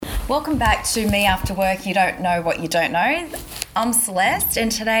Welcome back to Me After Work, You Don't Know What You Don't Know. I'm Celeste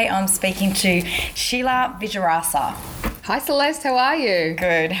and today I'm speaking to Sheila Vijarasa. Hi Celeste, how are you?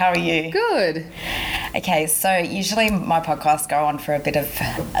 Good, how are you? Good. Okay, so usually my podcasts go on for a bit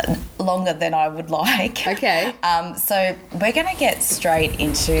of longer than I would like. Okay. So we're going to get straight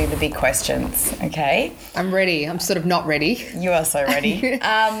into the big questions, okay? I'm ready. I'm sort of not ready. You are so ready.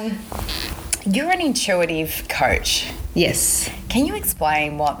 You're an intuitive coach. Yes. Can you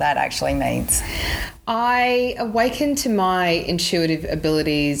explain what that actually means? I awakened to my intuitive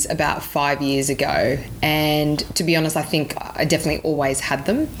abilities about 5 years ago, and to be honest, I think I definitely always had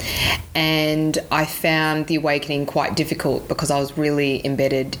them, and I found the awakening quite difficult because I was really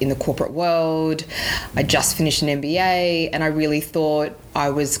embedded in the corporate world. I just finished an MBA and I really thought I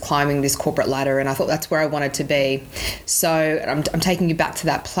was climbing this corporate ladder, and I thought that's where I wanted to be. So I'm taking you back to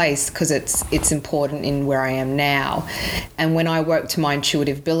that place because it's important in where I am now. And when I worked to my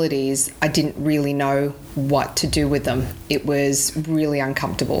intuitive abilities, I didn't really know what to do with them. It was really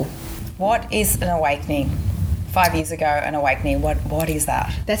uncomfortable. What is an awakening? 5 years ago, an awakening, what is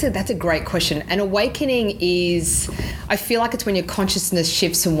that? That's a great question. An awakening is, I feel like it's when your consciousness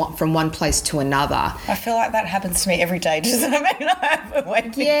shifts from one place to another. I feel like that happens to me every day. Does that mean I have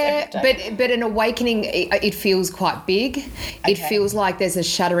awakenings every day? but an awakening, it feels quite big. Okay. It feels like there's a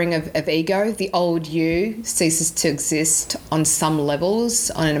shattering of ego. The old you ceases to exist on some levels,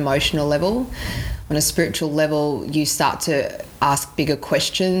 on an emotional level. On a spiritual level, you start to ask bigger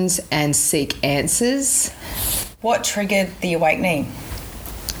questions and seek answers. What triggered the awakening?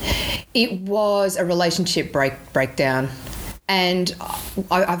 It was a relationship breakdown. And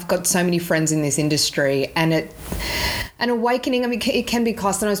I've got so many friends in this industry, and an awakening, I mean, it can be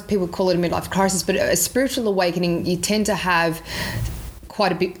classed, I know people call it a midlife crisis, but a spiritual awakening, you tend to have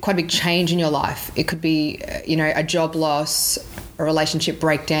quite a big change in your life. It could be, a job loss, a relationship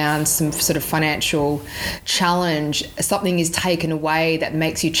breakdown, some sort of financial challenge. Something is taken away that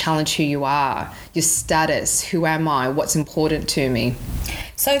makes you challenge who you are, your status, who am I, what's important to me.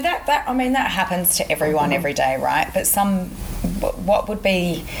 So that happens to everyone every day, right? But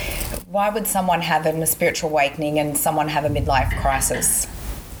why would someone have a spiritual awakening and someone have a midlife crisis?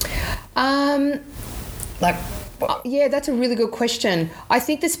 Yeah, that's a really good question. I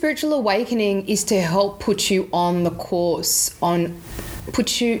think the spiritual awakening is to help put you on the course, I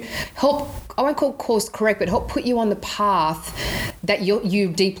won't call course correct, but help put you on the path that you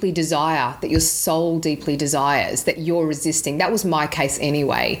deeply desire, that your soul deeply desires, that you're resisting. That was my case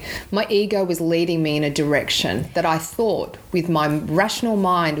anyway. My ego was leading me in a direction that I thought with my rational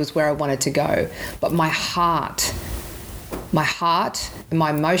mind was where I wanted to go. But my heart and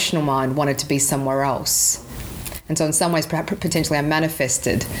my emotional mind wanted to be somewhere else. And so in some ways, perhaps potentially I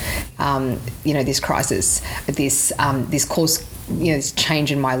manifested, this crisis, this course, this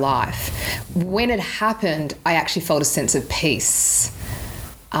change in my life. When it happened, I actually felt a sense of peace.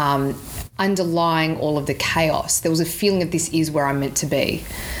 Underlying all of the chaos, there was a feeling of this is where I'm meant to be.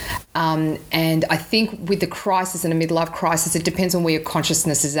 And I think with the crisis and a midlife crisis, it depends on where your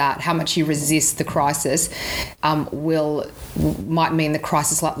consciousness is at. How much you resist the crisis might mean the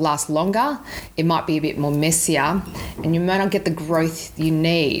crisis lasts longer. It might be a bit more messier, and you may not get the growth you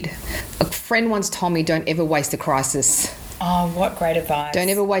need. A friend once told me, don't ever waste a crisis. Oh, what great advice. Don't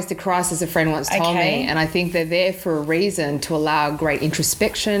ever waste a crisis, a friend once told me. And I think they're there for a reason, to allow great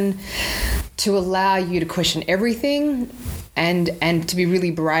introspection, to allow you to question everything, and to be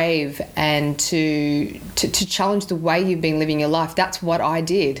really brave and to challenge the way you've been living your life. That's what I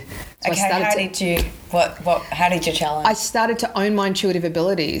did. So how did you challenge? I started to own my intuitive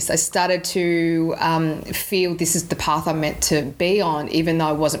abilities. I started to feel this is the path I'm meant to be on, even though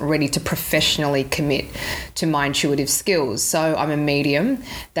I wasn't ready to professionally commit to my intuitive skills. So I'm a medium.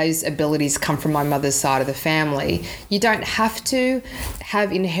 Those abilities come from my mother's side of the family. You don't have to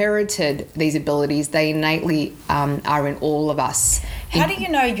have inherited these abilities. They innately are in all of us. How do you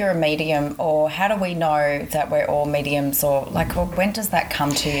know you're a medium, or how do we know that we're all mediums, or when does that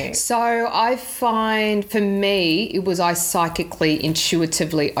come to you? So I find for me, it was I psychically,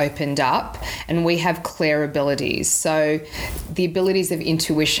 intuitively opened up, and we have clair abilities. So the abilities of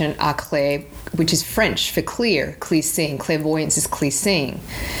intuition are clair, which is French for clear seeing. Clairvoyance is clear seeing.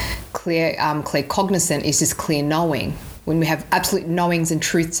 Claircognizant is just clear knowing. When we have absolute knowings and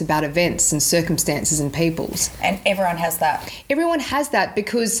truths about events and circumstances and peoples. And everyone has that. Everyone has that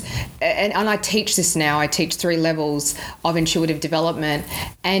because, and I teach this now, I teach 3 levels of intuitive development,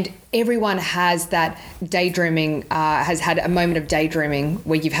 and everyone has that daydreaming, has had a moment of daydreaming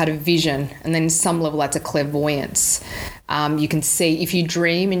where you've had a vision, and then some level that's a clairvoyance. You can see if you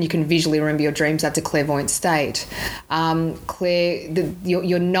dream and you can visually remember your dreams, that's a clairvoyant state.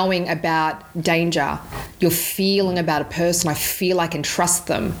 You're knowing about danger. You're feeling about a person. I feel I can trust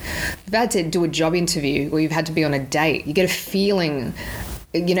them. You've had to do a job interview or you've had to be on a date. You get a feeling.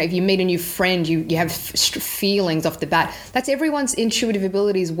 If you meet a new friend, you have feelings off the bat. That's everyone's intuitive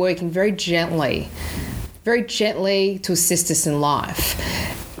abilities working very gently to assist us in life.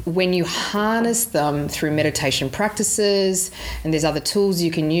 When you harness them through meditation practices and there's other tools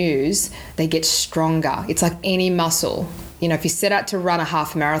you can use, they get stronger. It's like any muscle. If you set out to run a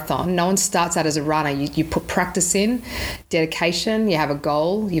half marathon, no one starts out as a runner. You put practice in, dedication, you have a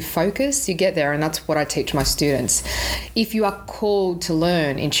goal, you focus, you get there, and that's what I teach my students. If you are called to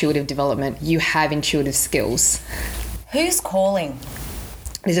learn intuitive development, you have intuitive skills. Who's calling?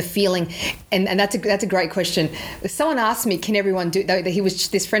 There's a feeling, and that's a great question. Someone asked me, "Can everyone do?"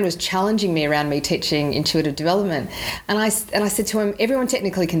 This friend was challenging me around me teaching intuitive development, and I said to him, "Everyone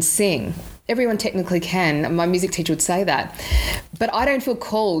technically can sing. Everyone technically can." My music teacher would say that, but I don't feel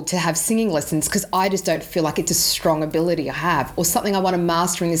called to have singing lessons because I just don't feel like it's a strong ability I have or something I want to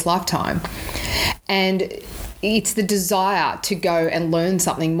master in this lifetime, and it's the desire to go and learn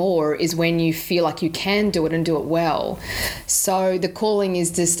something more is when you feel like you can do it and do it well. So the calling is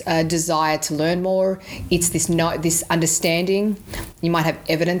just a desire to learn more. It's this understanding. You might have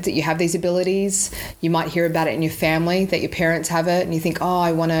evidence that you have these abilities. You might hear about it in your family that your parents have it and you think, oh,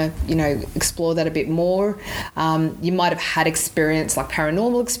 I want to, explore that a bit more. You might have had experience like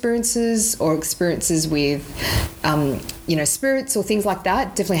paranormal experiences or experiences with spirits or things like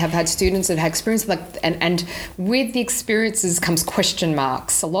that. Definitely have had students that have had experience and with the experiences comes question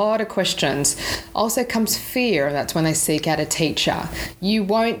marks, a lot of questions. Also comes fear, and that's when they seek out a teacher. You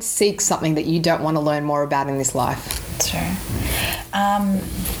won't seek something that you don't want to learn more about in this life. True.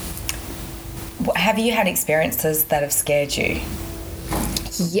 Have you had experiences that have scared you?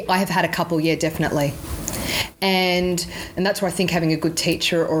 Yeah, I have had a couple, yeah, definitely. And that's where I think having a good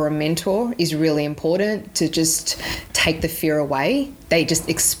teacher or a mentor is really important to just take the fear away. They just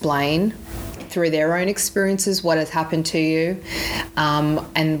explain through their own experiences what has happened to you.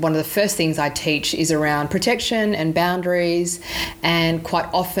 And one of the first things I teach is around protection and boundaries. And quite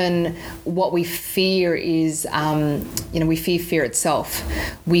often what we fear is, we fear fear itself.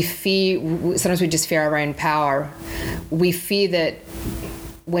 Sometimes we just fear our own power. We fear that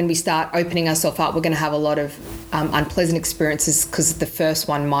when we start opening ourselves up, we're going to have a lot of unpleasant experiences because the first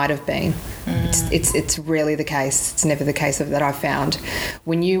one might have been. It's rarely the case. It's never the case that I've found.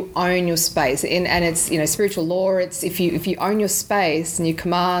 When you own your space, and it's spiritual law. It's if you own your space and you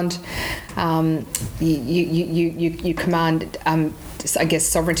command, you command. I guess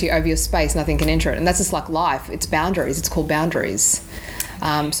sovereignty over your space. Nothing can enter it, and that's just like life. It's boundaries. It's called boundaries.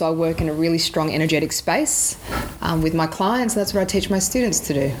 So I work in a really strong energetic space with my clients. And that's what I teach my students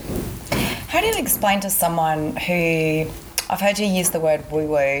to do. How do you explain to someone who, I've heard you use the word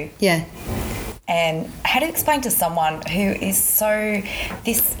woo-woo. Yeah. And how do you explain to someone who is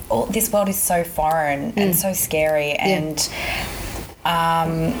this world is so foreign and so scary and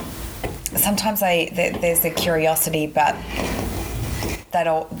sometimes there's a curiosity but they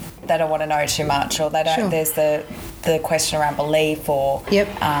don't want to know too much, or they don't. Sure. There's the question around belief or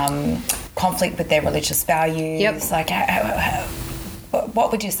conflict with their religious values. Yep. Like,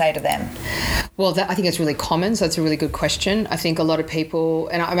 what would you say to them? Well, I think it's really common, so it's a really good question. I think a lot of people,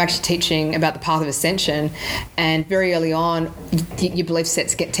 and I'm actually teaching about the path of ascension, and very early on, your belief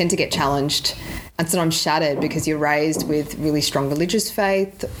sets tend to get challenged. And sometimes shattered because you're raised with really strong religious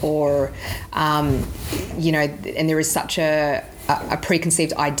faith or, and there is such a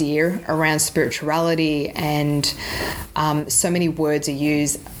preconceived idea around spirituality and so many words are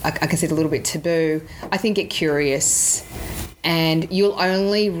used. I consider a little bit taboo. I think get curious. And you'll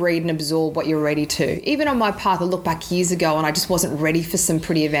only read and absorb what you're ready to. Even on my path, I look back years ago and I just wasn't ready for some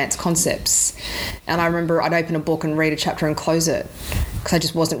pretty advanced concepts. And I remember I'd open a book and read a chapter and close it because I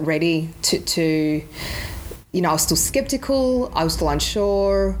just wasn't ready to I was still skeptical, I was still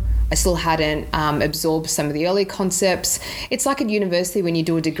unsure, I still hadn't absorbed some of the early concepts. It's like at university when you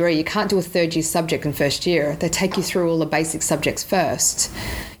do a degree, you can't do a third year subject in first year. They take you through all the basic subjects first.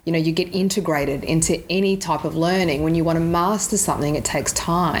 You get integrated into any type of learning. When you want to master something, it takes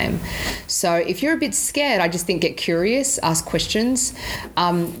time. So if you're a bit scared, I just think get curious, ask questions.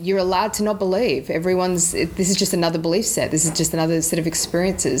 You're allowed to not believe. This is just another belief set. This is just another set of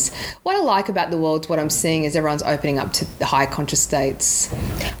experiences. What I like about the world, what I'm seeing is everyone's opening up to the high conscious states.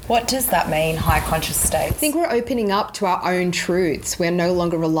 What does that mean, high conscious states? I think we're opening up to our own truths. We're no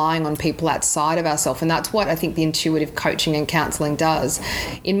longer relying on people outside of ourselves. And that's what I think the intuitive coaching and counselling does.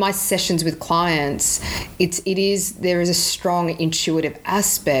 in my sessions with clients, there is a strong intuitive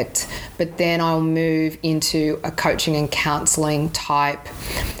aspect, but then I'll move into a coaching and counselling type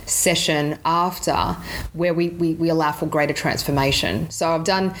session after, where we allow for greater transformation. So I've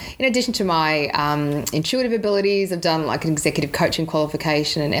done, in addition to my intuitive abilities, I've done like an executive coaching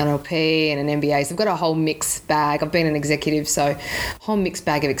qualification, an NLP and an MBA. So I've got a whole mixed bag. I've been an executive, so whole mixed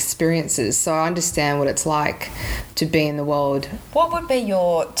bag of experiences. So I understand what it's like to be in the world. What would be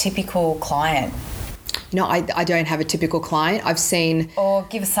your typical client? No, I don't have a typical client. I've seen... Or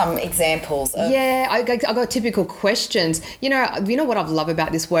give us some examples. Yeah, I got typical questions. You know what I love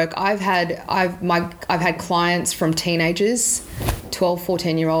about this work? I've had clients from teenagers, 12,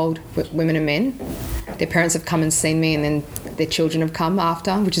 14-year-old women and men. Their parents have come and seen me, and then their children have come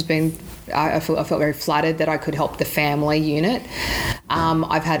after, which has been... I felt very flattered that I could help the family unit.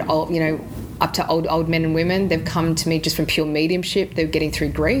 I've had up to old men and women. They've come to me just from pure mediumship. They're getting through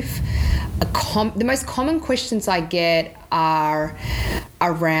grief. The most common questions I get are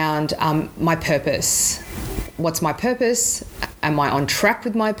around my purpose. What's my purpose? Am I on track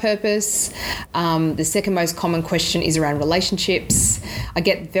with my purpose? The second most common question is around relationships. I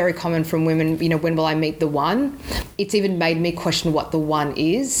get very common from women, when will I meet the one? It's even made me question what the one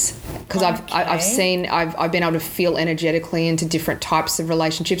is, because I've been able to feel energetically into different types of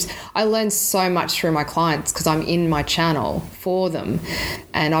relationships. I learn so much through my clients because I'm in my channel for them,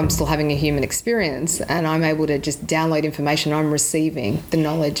 and I'm still having a human experience, and I'm able to just download information. I'm receiving the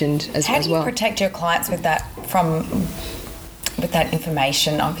knowledge and as well. How do you protect your clients with that with that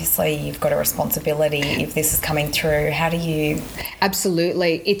information? Obviously, you've got a responsibility if this is coming through. How do you...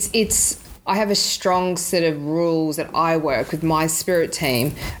 Absolutely. I have a strong set of rules that I work with my spirit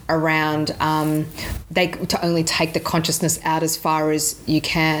team around to only take the consciousness out as far as you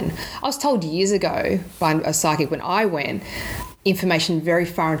can. I was told years ago by a psychic when I went, information very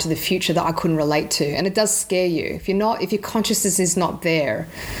far into the future that I couldn't relate to, and it does scare you. If your consciousness is not there,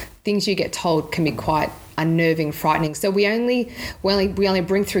 things you get told can be quite unnerving, frightening. So we only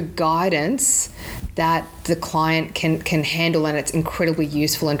bring through guidance that the client can handle, and it's incredibly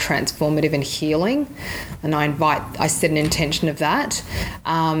useful and transformative and healing. And I set an intention of that.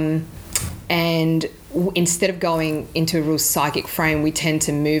 And instead of going into a real psychic frame, we tend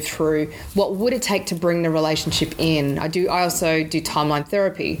to move through what would it take to bring the relationship in. I also do timeline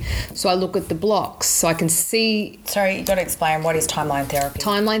therapy. So I look at the blocks so I can see... Sorry, you've got to explain, what is timeline therapy?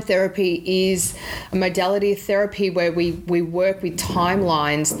 Timeline therapy is a modality of therapy where we work with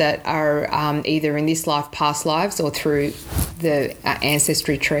timelines that are either in this life, past lives, or through the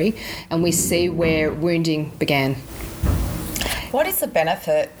ancestry tree, and we see where wounding began. What is the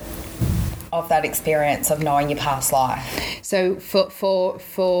benefit of that experience of knowing your past life? So for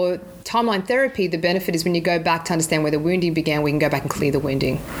timeline therapy, the benefit is when you go back to understand where the wounding began, we can go back and clear the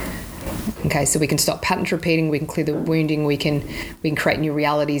wounding. Okay, so we can stop patterns repeating, we can clear the wounding, we can create new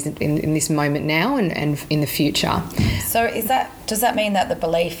realities in this moment now and in the future. So does that mean that the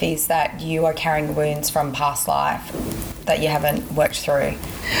belief is that you are carrying wounds from past life that you haven't worked through?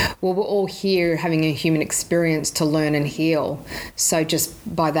 Well, we're all here having a human experience to learn and heal. So just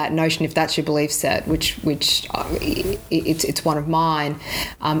by that notion, if that's your belief set, which it's one of mine,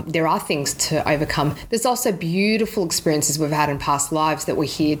 there are things to overcome. There's also beautiful experiences we've had in past lives that we're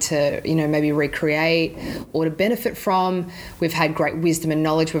here to, maybe recreate or to benefit from. We've had great wisdom and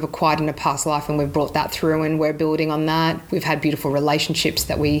knowledge we've acquired in a past life, and we've brought that through, and we're building on that. We've had beautiful relationships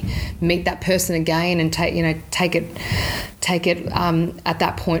that we meet that person again and take it at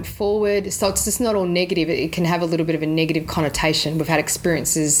that point forward. So it's just not all negative. It can have a little bit of a negative connotation. We've had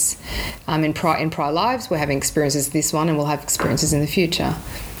experiences in prior lives. We're having experiences this one, and we'll have experiences in the future.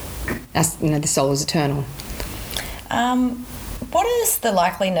 As the soul is eternal. What is the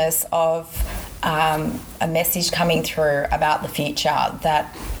likeliness of a message coming through about the future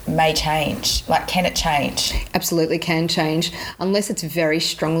that may change? Like, can it change? Absolutely can change, unless it's very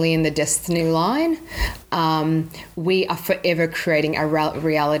strongly in the destiny line. We are forever creating a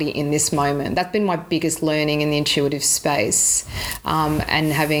reality in this moment. That's been my biggest learning in the intuitive space.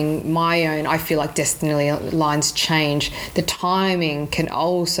 And having my own, I feel like destiny lines change. The timing can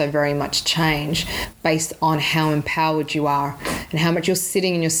also very much change based on how empowered you are and how much you're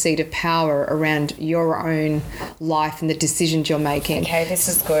sitting in your seat of power around your own life and the decisions you're making. Okay, this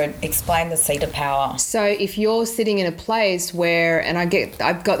is good. good. Explain the seat of power. So if you're sitting in a place where, and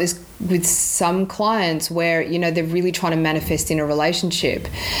I've got this with some clients where, you know, they're really trying to manifest in a relationship,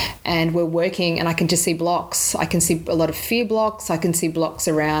 and we're working, and I can just see blocks. I can see a lot of fear blocks. I can see blocks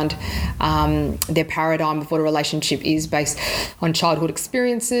around their paradigm of what a relationship is based on childhood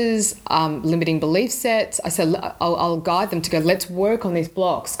experiences, limiting belief sets. I say I'll guide them to go, let's work on these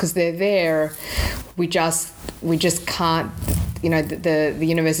blocks, because they're there. We just can't, you know, the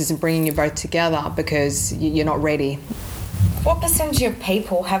universe isn't bringing you both together because you're not ready. What percentage of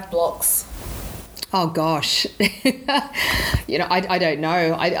people have blocks? Oh gosh, you know, I don't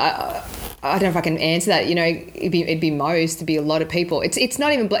know. I don't know if I can answer that. You know, it'd be a lot of people. It's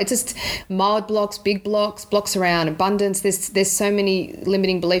not even, it's just mild blocks, big blocks, blocks around abundance. There's so many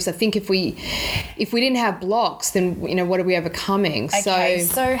limiting beliefs. I think if we didn't have blocks, then, you know, what are we overcoming? Okay,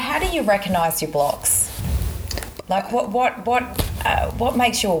 so how do you recognise your blocks? Like what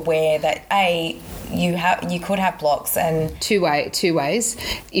makes you aware that you could have blocks? And two ways.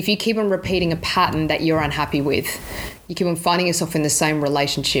 If you keep on repeating a pattern that you're unhappy with, you keep on finding yourself in the same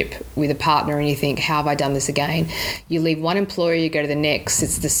relationship with a partner and you think, how have I done this again? You leave one employer, you go to the next,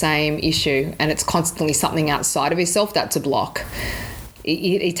 it's the same issue, and it's constantly something outside of yourself, that's a block.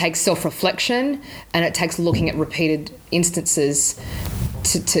 It takes self-reflection, and it takes looking at repeated instances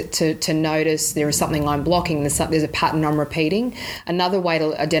to notice there is something I'm blocking, there's a pattern I'm repeating. Another way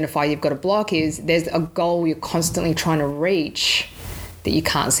to identify you've got a block is there's a goal you're constantly trying to reach that you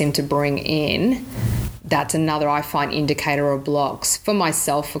can't seem to bring in. That's another, I find, indicator of blocks. For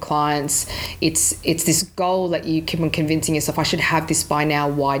myself, for clients, it's this goal that you keep on convincing yourself, I should have this by now,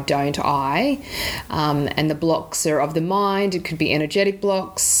 why don't I? And the blocks are of the mind. It could be energetic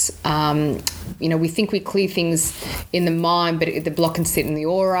blocks. You know, we think we clear things in the mind, but the block can sit in the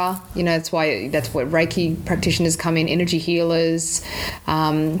aura. You know, that's what Reiki practitioners come in, energy healers,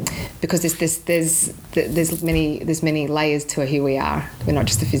 because there's many layers to who we are. We're not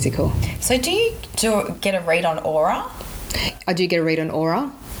just the physical. So do you get a read on aura? I do get a read on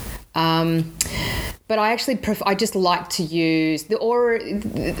aura. But I actually I just like to use the aura.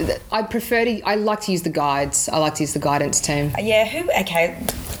 I like to use the guides. I like to use the guidance team.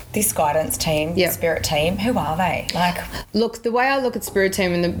 This guidance team, spirit team, who are they? Look, the way I look at spirit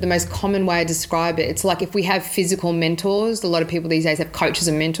team, and the most common way I describe it, it's like if we have physical mentors, a lot of people these days have coaches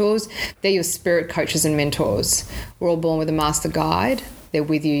and mentors. They're your spirit coaches and mentors. We're all born with a master guide. They're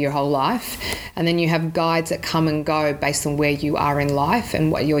with you your whole life. And then you have guides that come and go based on where you are in life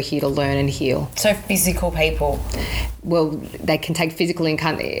and what you're here to learn and heal. So physical people. Well, they can take physical they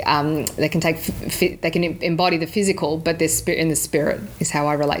can embody the physical, but their spirit in the spirit is how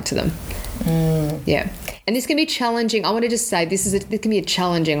I relate to them. Yeah. And this can be challenging. I want to just say this can be a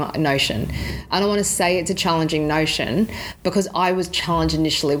challenging notion. I don't want to say it's a challenging notion because I was challenged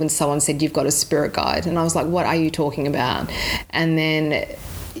initially when someone said you've got a spirit guide, and I was like, what are you talking about? And then,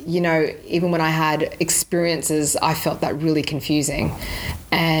 you know, even when I had experiences, I felt that really confusing.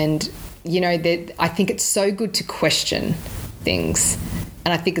 And, you know, I think it's so good to question things.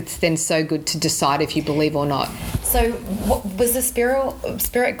 And I think it's then so good to decide if you believe or not. So was the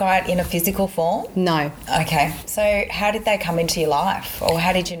spirit guide in a physical form? No. Okay. So how did they come into your life? Or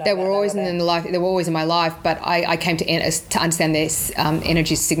how did you know they were always in my life, but I came to understand their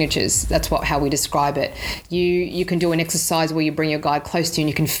energy signatures. That's how we describe it. You can do an exercise where you bring your guide close to you and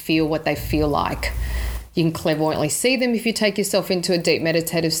you can feel what they feel like. You can clairvoyantly see them if you take yourself into a deep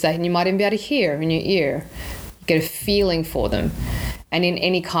meditative state, and you might even be able to hear in your ear. Get a feeling for them. And in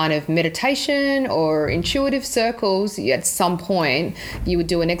any kind of meditation or intuitive circles, at some point you would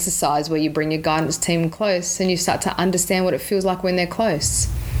do an exercise where you bring your guidance team close and you start to understand what it feels like when they're close.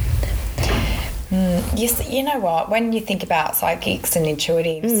 Yes, you know what? When you think about psychics and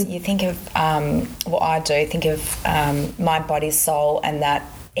intuitives, you think of what I do, think of mind, body, soul, and that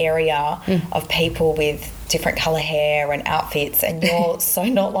area of people with different colour hair and outfits, and you're so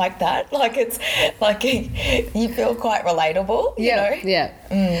not like that. Like, it's like you feel quite relatable, you know? Yeah.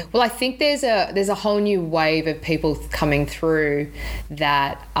 Well, I think there's a whole new wave of people coming through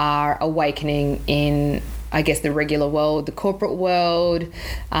that are awakening in, I guess, the regular world, the corporate world,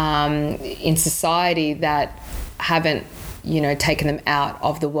 in society that haven't, you know, taken them out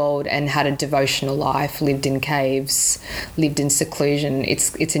of the world and had a devotional life, lived in caves, lived in seclusion.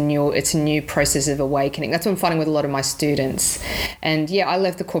 It's a new process of awakening. That's what I'm finding with a lot of my students. And yeah, I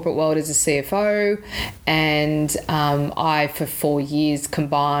left the corporate world as a CFO, and I for 4 years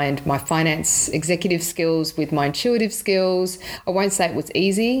combined my finance executive skills with my intuitive skills. I won't say it was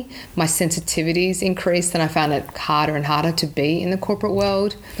easy. My sensitivities increased, and I found it harder and harder to be in the corporate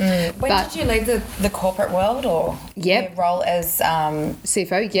world. When did you leave the corporate world, or Yep. role as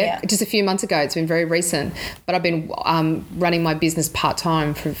CFO. Yeah, just a few months ago. It's been very recent, but I've been running my business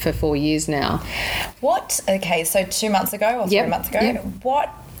part-time for 4 years now. Okay, so 2 months ago or 3 months ago, what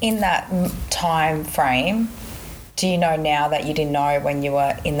in that time frame do you know now that you didn't know when you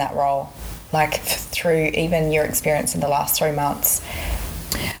were in that role? Like through even your experience in the last 3 months?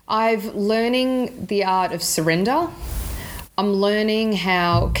 I've learning the art of surrender. I'm learning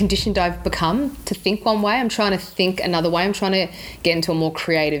how conditioned I've become to think one way. I'm trying to think another way. I'm trying to get into a more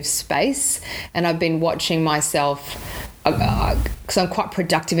creative space. And I've been watching myself because I'm quite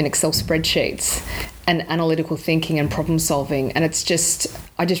productive in Excel spreadsheets and analytical thinking and problem solving. And I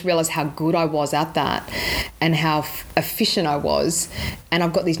just realized how good I was at that and how efficient I was. And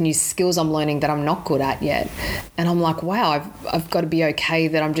I've got these new skills I'm learning that I'm not good at yet. And I'm like, wow, I've got to be okay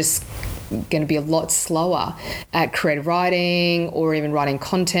that I'm just going to be a lot slower at creative writing or even writing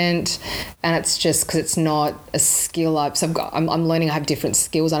content. And it's just because it's not a skill I'm learning I have different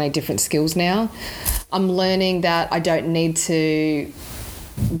skills. I need different skills now. I'm learning that I don't need to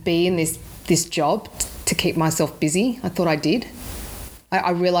be in this job to keep myself busy. I thought I did.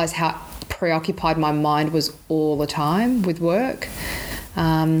 I realized how preoccupied my mind was all the time with work.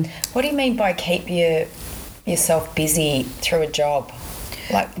 What do you mean by keep yourself busy through a job?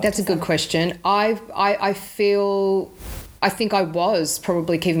 That's a good question. I think I was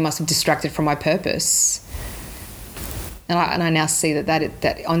probably keeping myself distracted from my purpose. And I now see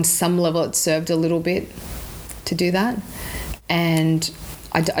that on some level it served a little bit to do that. And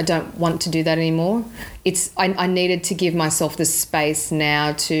I don't want to do that anymore. I needed to give myself the space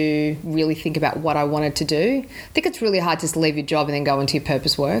now to really think about what I wanted to do. I think it's really hard to just leave your job and then go into your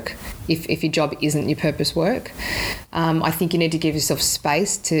purpose work if your job isn't your purpose work. I think you need to give yourself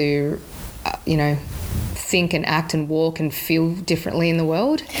space to, think and act and walk and feel differently in the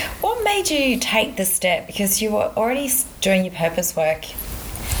world. What made you take the step? Because you were already doing your purpose work.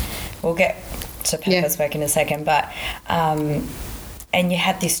 We'll get to purpose work in a second, but... and you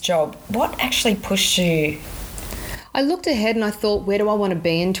had this job. What actually pushed you? I looked ahead and I thought, where do I want to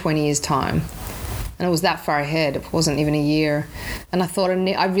be in 20 years' time? And it was that far ahead. It wasn't even a year. And I thought,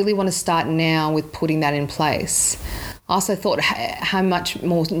 I really want to start now with putting that in place. I also thought, how much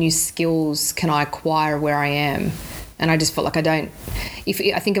more new skills can I acquire where I am? And I just felt like I think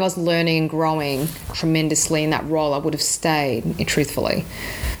if I was learning and growing tremendously in that role, I would have stayed, truthfully.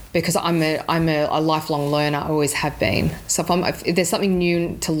 Because I'm a lifelong learner, I always have been. So if there's something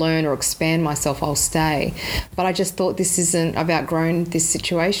new to learn or expand myself, I'll stay. But I just thought I've outgrown this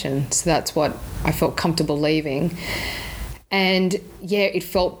situation. So that's what I felt comfortable leaving. And yeah, it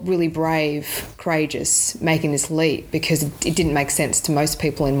felt really brave, courageous, making this leap because it didn't make sense to most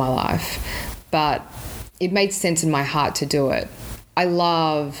people in my life. But it made sense in my heart to do it. I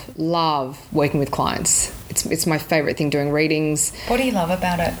love working with clients. It's my favourite thing, doing readings. What do you love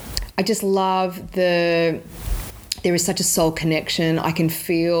about it? I just love there is such a soul connection. I can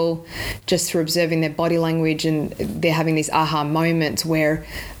feel just through observing their body language, and they're having these aha moments where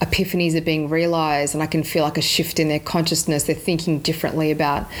epiphanies are being realised, and I can feel like a shift in their consciousness. They're thinking differently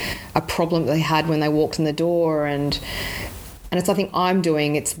about a problem that they had when they walked in the door, and it's nothing I'm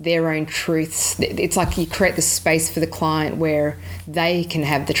doing, it's their own truths. It's like you create the space for the client where they can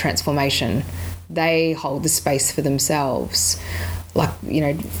have the transformation. They hold the space for themselves. Like,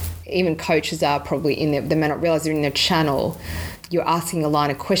 even coaches are probably in there, they may not realise they're in their channel. You're asking a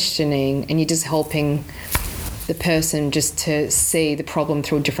line of questioning and you're just helping the person just to see the problem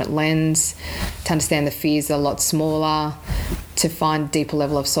through a different lens, to understand the fears are a lot smaller, to find a deeper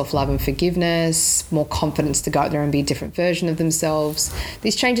level of self-love and forgiveness, more confidence to go out there and be a different version of themselves.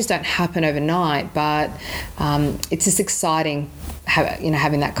 These changes don't happen overnight, but it's just exciting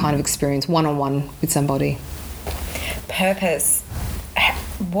having that kind of experience one-on-one with somebody. Purpose.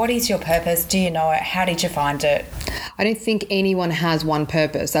 What is your purpose? Do you know it? How did you find it? I don't think anyone has one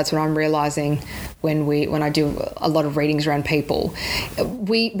purpose. That's what I'm realising when I do a lot of readings around people.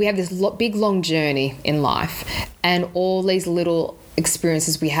 We have this big, long journey in life, and all these little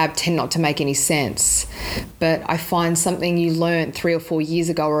experiences we have tend not to make any sense. But I find something you learned 3 or 4 years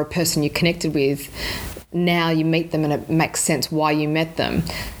ago, or a person you connected with, now you meet them and it makes sense why you met them.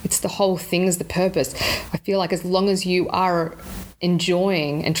 It's the whole thing is the purpose. I feel like as long as you are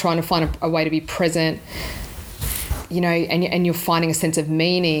enjoying and trying to find a way to be present, and you're finding a sense of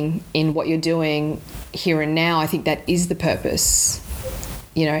meaning in what you're doing here and now, I think that is the purpose.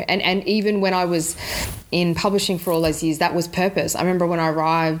 And even when I was in publishing for all those years, that was purpose. I remember when I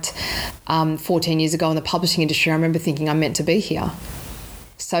arrived 14 years ago in the publishing industry, I remember thinking I'm meant to be here.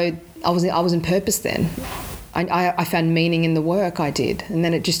 So I was in purpose then. I found meaning in the work I did, and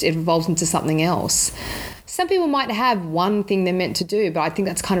then it evolved into something else. Some people might have one thing they're meant to do, but I think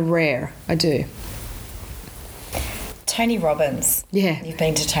that's kind of rare. I do. Tony Robbins. Yeah. You've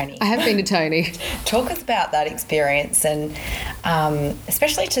been to Tony. I have been to Tony. Talk us about that experience, and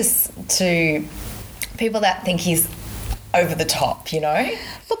especially to people that think he's over the top, you know?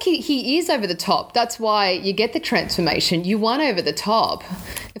 Look, he is over the top. That's why you get the transformation. You want over the top.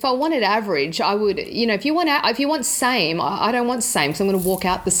 If I wanted average, I would, if you want same, I don't want same, so I'm going to walk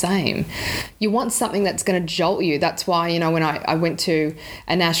out the same. You want something that's going to jolt you. That's why, when I went to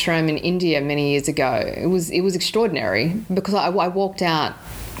an ashram in India many years ago, it was extraordinary, because I walked out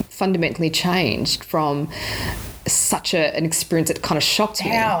fundamentally changed from such an experience that kind of shocked me.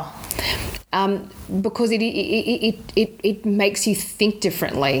 How? Because it makes you think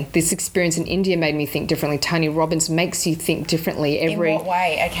differently. This experience in India made me think differently. Tony Robbins makes you think differently. In what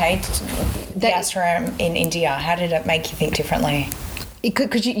way? Okay, the ashram in India, how did it make you think differently?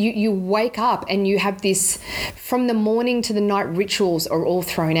 Because you wake up and you have this, from the morning to the night, rituals are all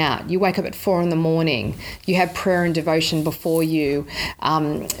thrown out. You wake up at 4 a.m. You have prayer and devotion before you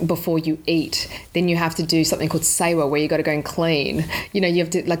eat. Then you have to do something called sewa, where you got to go and clean. You have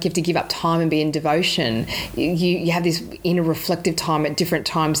to give up time and be in devotion. You have this inner reflective time at different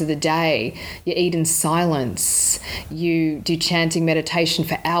times of the day. You eat in silence. You do chanting meditation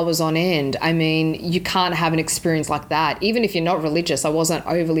for hours on end. I mean, you can't have an experience like that, even if you're not religious. I wasn't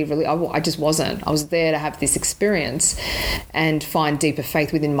overly I just wasn't. I was there to have this experience and find deeper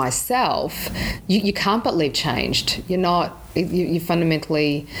faith within myself. You can't but leave changed. You're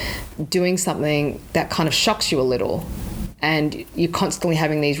fundamentally doing something that kind of shocks you a little, and you're constantly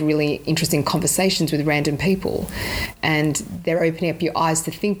having these really interesting conversations with random people, and they're opening up your eyes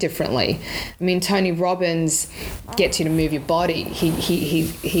to think differently. I mean, Tony Robbins gets you to move your body. He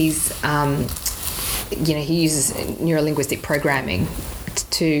uses neurolinguistic programming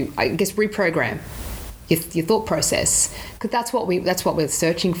to, I guess, reprogram your thought process, because that's what we're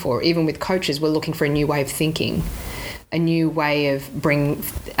searching for. Even with coaches, we're looking for a new way of thinking, a new way of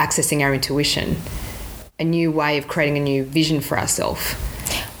accessing our intuition, a new way of creating a new vision for ourselves.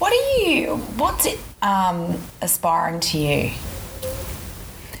 What's it aspiring to you?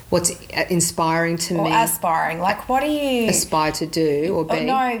 What's inspiring to me? Or aspiring. Like, what do you aspire to do or be?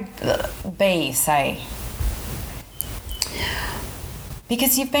 Be, say.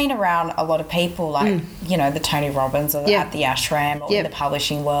 Because you've been around a lot of people, like, the Tony Robbins, or at the ashram, or in the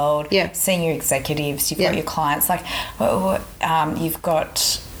publishing world, senior executives, you've got your clients, like, you've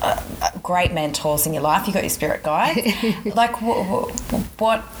got great mentors in your life, you've got your spirit guides. Like,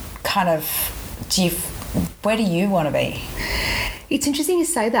 what kind of where do you want to be? It's interesting you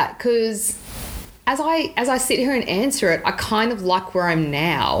say that, because as I sit here and answer it, I kind of like where I'm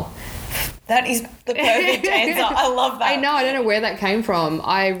now. That is the perfect answer. I love that. I know. I don't know where that came from.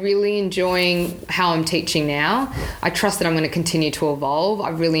 I really enjoying how I'm teaching now. I trust that I'm going to continue to evolve.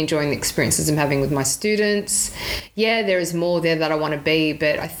 I'm really enjoying the experiences I'm having with my students. Yeah, there is more there that I want to be,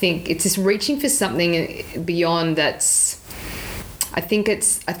 but I think it's just reaching for something beyond that's... I think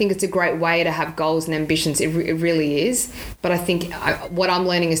it's a great way to have goals and ambitions. It really is. But I think what I'm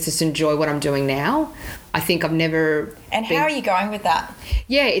learning is just enjoy what I'm doing now. I think I've never... And how are you going with that?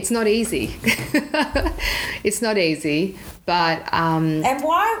 Yeah, it's not easy. It's not easy, but... And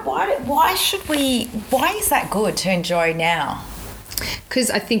why is that good to enjoy now? Because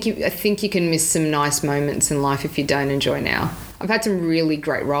I think you can miss some nice moments in life if you don't enjoy now. I've had some really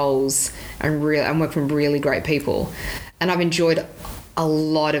great roles and worked with really great people, and I've enjoyed a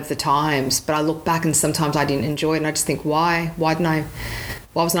lot of the times, but I look back and sometimes I didn't enjoy it, and I just think, why wasn't I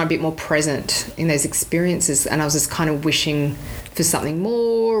a bit more present in those experiences? And I was just kind of wishing for something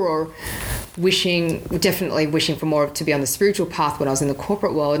more, or definitely wishing for more to be on the spiritual path when I was in the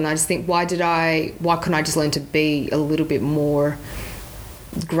corporate world. And I just think, why couldn't I just learn to be a little bit more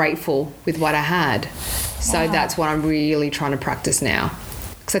grateful with what I had? So that's what I'm really trying to practice now.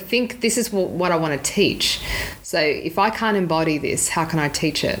 Because I think this is what I want to teach. So if I can't embody this, how can I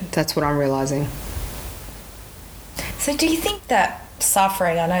teach it? That's what I'm realising. So do you think that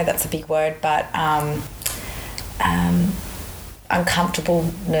suffering, I know that's a big word, but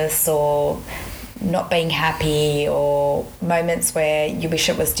uncomfortableness or not being happy or moments where you wish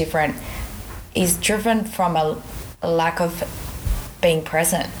it was different is driven from a lack of being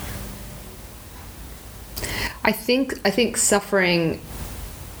present? I think suffering...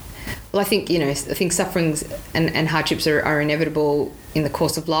 Well, I think sufferings and hardships are inevitable in the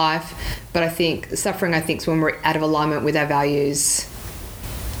course of life, but I think suffering, is when we're out of alignment with our values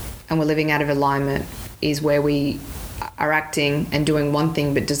and we're living out of alignment, is where we are acting and doing one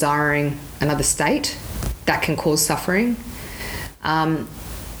thing but desiring another state. That can cause suffering.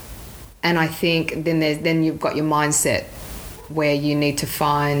 And I think then you've got your mindset where you need to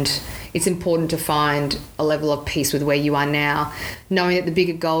find, it's important to find a level of peace with where you are now, knowing that the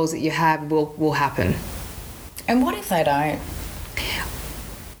bigger goals that you have will happen. And what if they don't?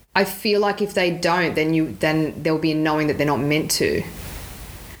 I feel like if they don't, then there'll be a knowing that they're not meant to.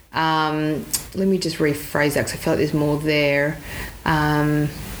 Let me just rephrase that because I feel like there's more there.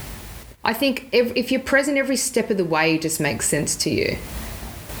 I think if you're present every step of the way, it just makes sense to you.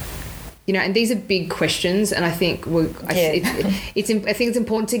 You know, and these are big questions, and I think I think it's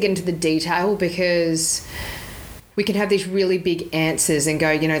important to get into the detail, because we can have these really big answers and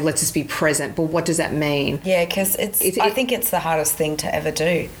go, you know, let's just be present. But what does that mean? Yeah, because I think it's the hardest thing to ever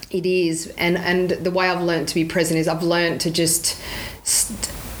do. It is, and the way I've learned to be present is I've learned to just.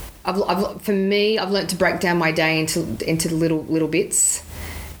 I've learned to break down my day into little bits.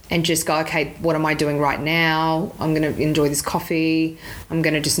 And just go, okay, what am I doing right now? I'm going to enjoy this coffee. I'm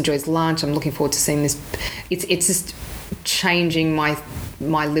going to just enjoy this lunch. I'm looking forward to seeing this. It's just changing my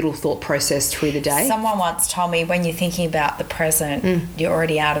little thought process through the day. Someone once told me, when you're thinking about the present, you're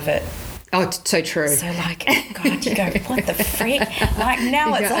already out of it. Oh, it's so true. So, like, God, you go, what the freak? Like,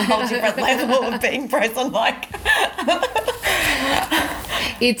 now it's a whole different level of being present. Like,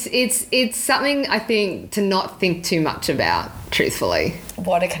 it's something, I think, to not think too much about, truthfully.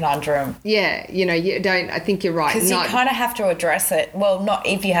 What a conundrum. Yeah, you know, I think you're right. Because you kind of have to address it. Well, not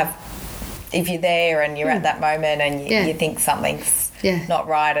if you're there and you're at that moment and you think something's not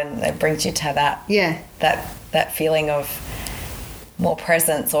right, and it brings you to that feeling of more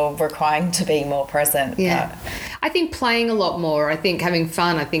presence, or requiring to be more present. Yeah. I think playing a lot more. I think having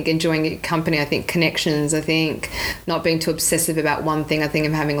fun. I think enjoying company. I think connections. I think not being too obsessive about one thing. I think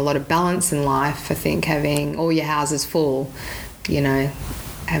of having a lot of balance in life. I think having all your houses full, you know,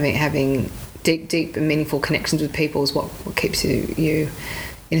 having deep and meaningful connections with people is what keeps you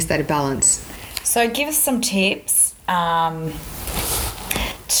in a state of balance. So give us some tips to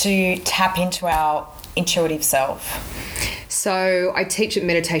tap into our intuitive self. So I teach that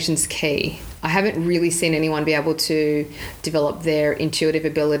meditation's key. I haven't really seen anyone be able to develop their intuitive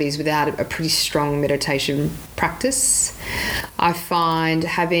abilities without a pretty strong meditation practice. I find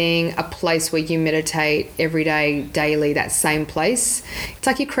having a place where you meditate every day, daily, that same place, it's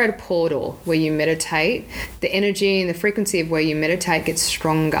like you create a portal where you meditate. The energy and the frequency of where you meditate gets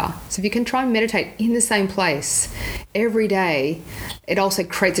stronger. So if you can try and meditate in the same place every day, it also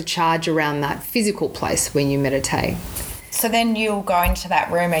creates a charge around that physical place when you meditate. So then you'll go into that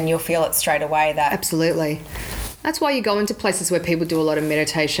room and you'll feel it straight away. Absolutely. That's why you go into places where people do a lot of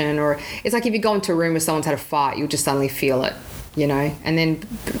meditation, or it's like if you go into a room where someone's had a fight, you'll just suddenly feel it, you know, and then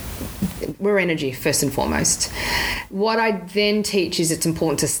we're energy first and foremost. What I then teach is it's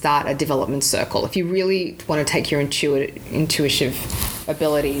important to start a development circle. If you really want to take your intuitive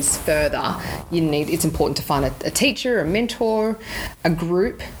abilities further, it's important to find a teacher, a mentor, a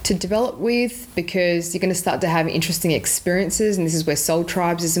group to develop with, because you're going to start to have interesting experiences, and this is where soul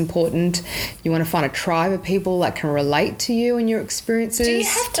tribes is important. You want to find a tribe of people that can relate to you and your experiences. Do you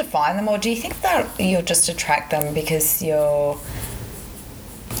have to find them, or do you think that you'll just attract them because you have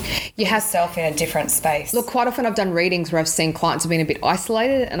yourself in a different space? Look, quite often I've done readings where I've seen clients have been a bit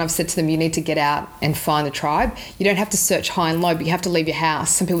isolated, and I've said to them, you need to get out and find the tribe. You don't have to search high and low, but you have to leave your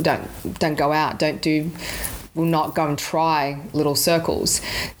house. Some people don't go out, will not go and try little circles.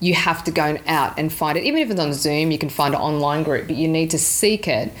 You have to go out and find it. Even if it's on Zoom, you can find an online group, but you need to seek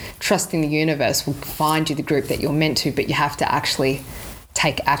it, trusting the universe will find you the group that you're meant to, but you have to actually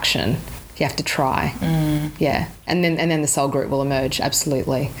take action. You have to try. Yeah. And then the soul group will emerge.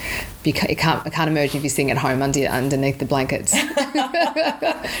 Absolutely. It can't emerge if you're sitting at home underneath the blankets.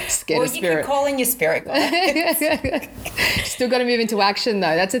 Scared of spirit. You can call in your spirit guide. Still got to move into action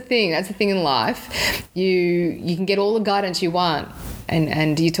though. That's a thing in life. You can get all the guidance you want.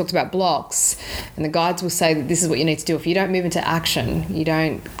 And you talked about blocks, and the guides will say that this is what you need to do. If you don't move into action, you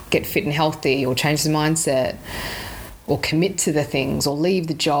don't get fit and healthy or change the mindset, or commit to the things, or leave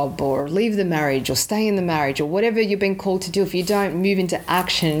the job, or leave the marriage, or stay in the marriage, or whatever you've been called to do. If you don't move into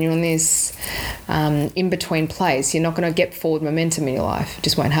action, you're in this in-between place, you're not going to get forward momentum in your life. It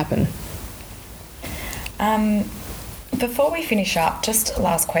just won't happen. Before we finish up, just a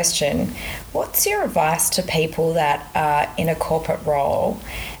last question. What's your advice to people that are in a corporate role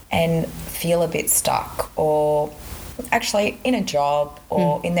and feel a bit stuck, or actually in a job,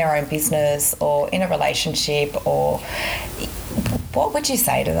 or in their own business, or in a relationship, or what would you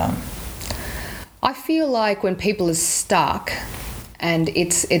say to them? I feel like when people are stuck, and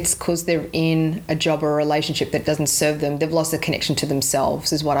it's because they're in a job or a relationship that doesn't serve them, they've lost a connection to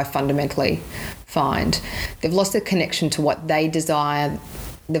themselves, is what I fundamentally find. They've lost a connection to what they desire,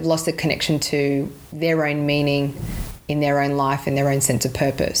 they've lost a connection to their own meaning in their own life and their own sense of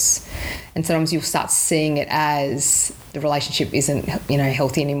purpose. And sometimes you'll start seeing it as the relationship isn't,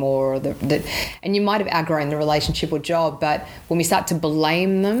 healthy anymore, or and you might have outgrown the relationship or job, but when we start to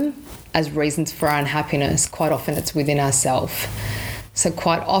blame them as reasons for our unhappiness, quite often it's within ourselves. So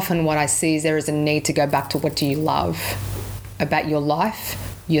quite often what I see is there is a need to go back to what do you love about your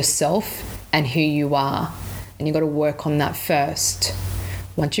life, yourself, and who you are. And you've got to work on that first.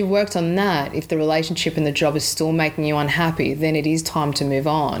 Once you've worked on that, if the relationship and the job is still making you unhappy, then it is time to move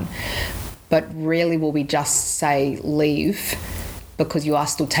on. But rarely will we just say leave, because you are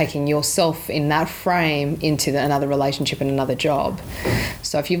still taking yourself in that frame into another relationship and another job.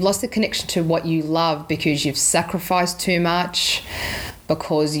 So if you've lost the connection to what you love because you've sacrificed too much,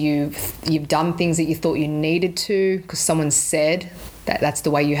 because you've done things that you thought you needed to, because someone said that's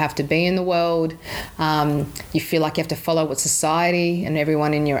the way you have to be in the world, you feel like you have to follow what society and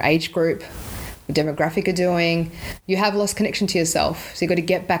everyone in your age group, your demographic are doing, you have lost connection to yourself. So you've got to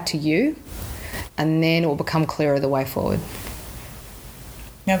get back to you, and then it will become clearer the way forward.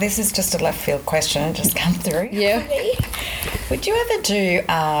 Now, this is just a left field question. It just come through. Yeah. Would you ever do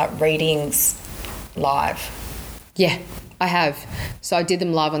readings live? Yeah, I have. So I did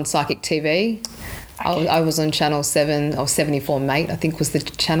them live on Psychic TV. Okay. I was on Channel 7, or 74 Mate, I think was the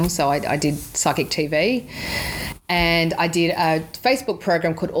channel. So I did Psychic TV. And I did a Facebook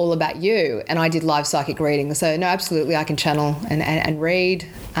program called All About You, and I did live psychic readings. So, no, absolutely, I can channel and read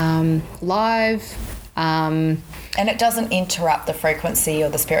live. And it doesn't interrupt the frequency or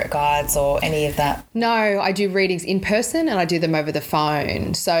the spirit guides or any of that? No, I do readings in person and I do them over the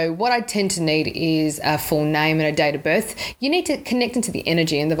phone. So what I tend to need is a full name and a date of birth. You need to connect into the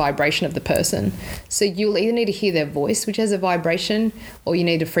energy and the vibration of the person. So you'll either need to hear their voice, which has a vibration, or you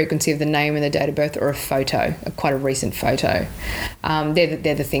need a frequency of the name and the date of birth, or a photo, quite a recent photo.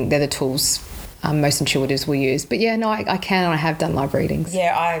 They're the tools most intuitives will use. But yeah, no, I can, and I have done live readings.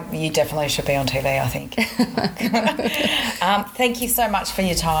 Yeah, you definitely should be on TV, I think. Thank you so much for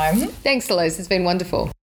your time. Thanks, Deleuze. It's been wonderful.